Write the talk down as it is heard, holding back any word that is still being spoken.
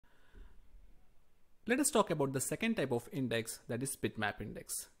Let us talk about the second type of index, that is bitmap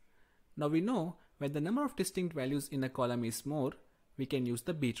index. Now we know when the number of distinct values in a column is more, we can use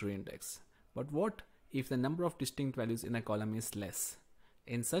the B-tree index. But what if the number of distinct values in a column is less?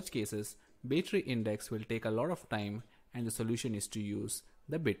 In such cases, B-tree index will take a lot of time, and the solution is to use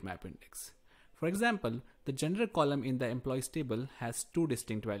the bitmap index. For example, the gender column in the employees table has two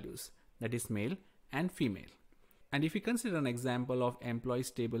distinct values, that is male and female. And if we consider an example of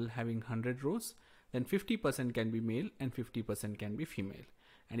employees table having 100 rows, then 50% can be male and 50% can be female.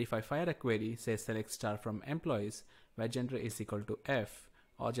 And if I fire a query, say select star from employees, where gender is equal to F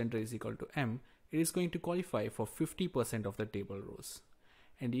or gender is equal to M, it is going to qualify for 50% of the table rows.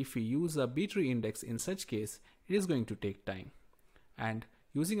 And if we use a B-tree index in such case, it is going to take time. And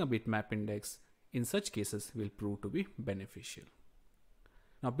using a bitmap index in such cases will prove to be beneficial.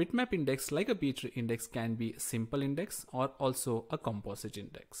 Now bitmap index, like a B-tree index, can be a simple index or also a composite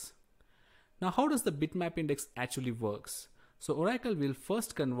index. Now how does the bitmap index actually works? So Oracle will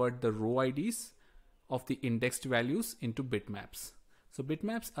first convert the row IDs of the indexed values into bitmaps. So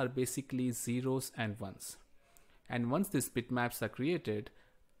bitmaps are basically zeros and ones. And once these bitmaps are created,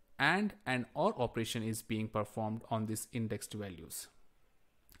 and an OR operation is being performed on these indexed values.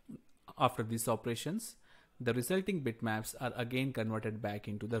 After these operations, the resulting bitmaps are again converted back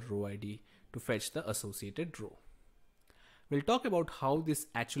into the row ID to fetch the associated row. We'll talk about how this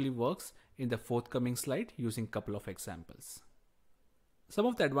actually works in the forthcoming slide using a couple of examples. Some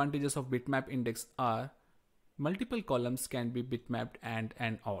of the advantages of bitmap index are multiple columns can be bitmapped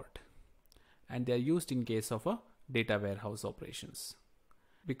and ORed, and they are used in case of a data warehouse operations,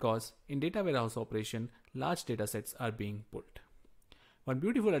 because in data warehouse operation, large data sets are being pulled. One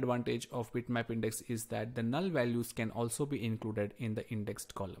beautiful advantage of bitmap index is that the null values can also be included in the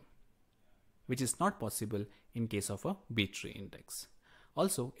indexed column, which is not possible in case of a B-tree index.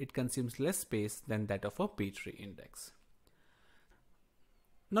 Also, it consumes less space than that of a B-tree index.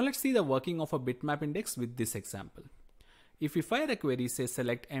 Now let's see the working of a bitmap index with this example. If we fire a query, say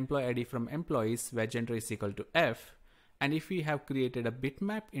select employee ID from employees where gender is equal to F, and if we have created a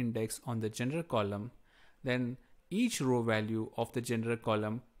bitmap index on the gender column, then each row value of the gender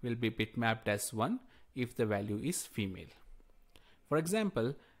column will be bitmapped as 1 if the value is female. For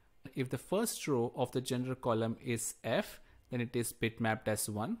example, if the first row of the gender column is F, then it is bitmapped as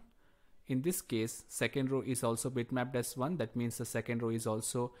 1. In this case, second row is also bitmapped as 1. That means the second row is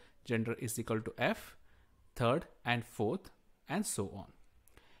also gender is equal to F, third and fourth, and so on.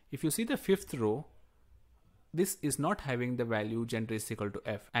 If you see the fifth row, this is not having the value gender is equal to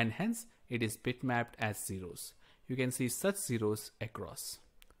F, and hence it is bitmapped as zeros. You can see such zeros across.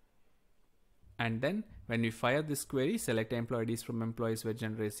 And then when we fire this query, select employee IDs from employees where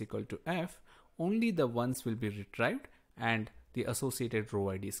gender is equal to F, only the ones will be retrieved and the associated row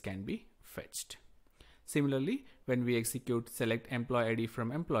IDs can be fetched. Similarly, when we execute select employee ID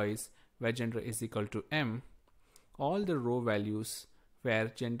from employees where gender is equal to M, all the row values where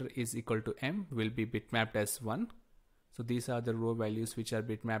gender is equal to M will be bitmapped as 1. So these are the row values which are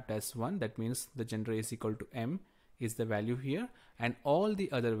bitmapped as 1. That means the gender is equal to M is the value here, and all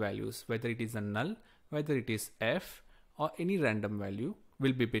the other values, whether it is a null, whether it is F or any random value,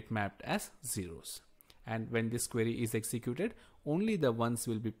 will be bitmapped as zeros. And when this query is executed, only the ones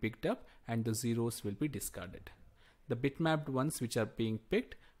will be picked up and the zeros will be discarded. The bitmapped ones which are being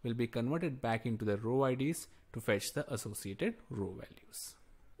picked will be converted back into the row IDs to fetch the associated row values.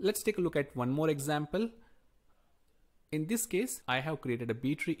 Let's take a look at one more example. In this case, I have created a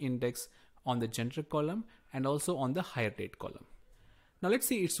B-tree index on the gender column and also on the hire date column. Now let's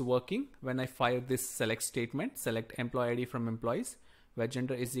see it's working when I fire this select statement, select employee ID from employees where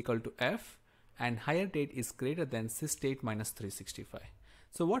gender is equal to F and hire date is greater than sysdate minus 365.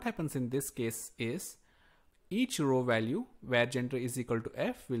 So what happens in this case is each row value where gender is equal to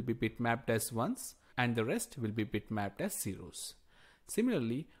F will be bitmapped as ones and the rest will be bitmapped as zeros.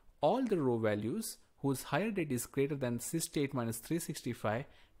 Similarly, all the row values whose hire date is greater than sysdate minus 365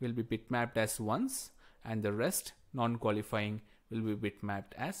 will be bitmapped as ones and the rest non-qualifying will be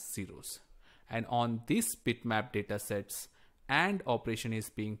bitmapped as zeros. And on these bitmap data sets, AND operation is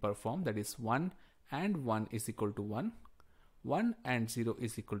being performed, that is 1 and 1 is equal to 1, 1 and 0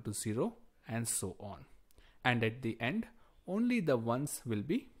 is equal to 0, and so on. And at the end, only the ones will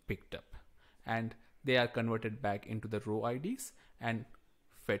be picked up and they are converted back into the row IDs and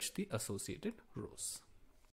fetch the associated rows.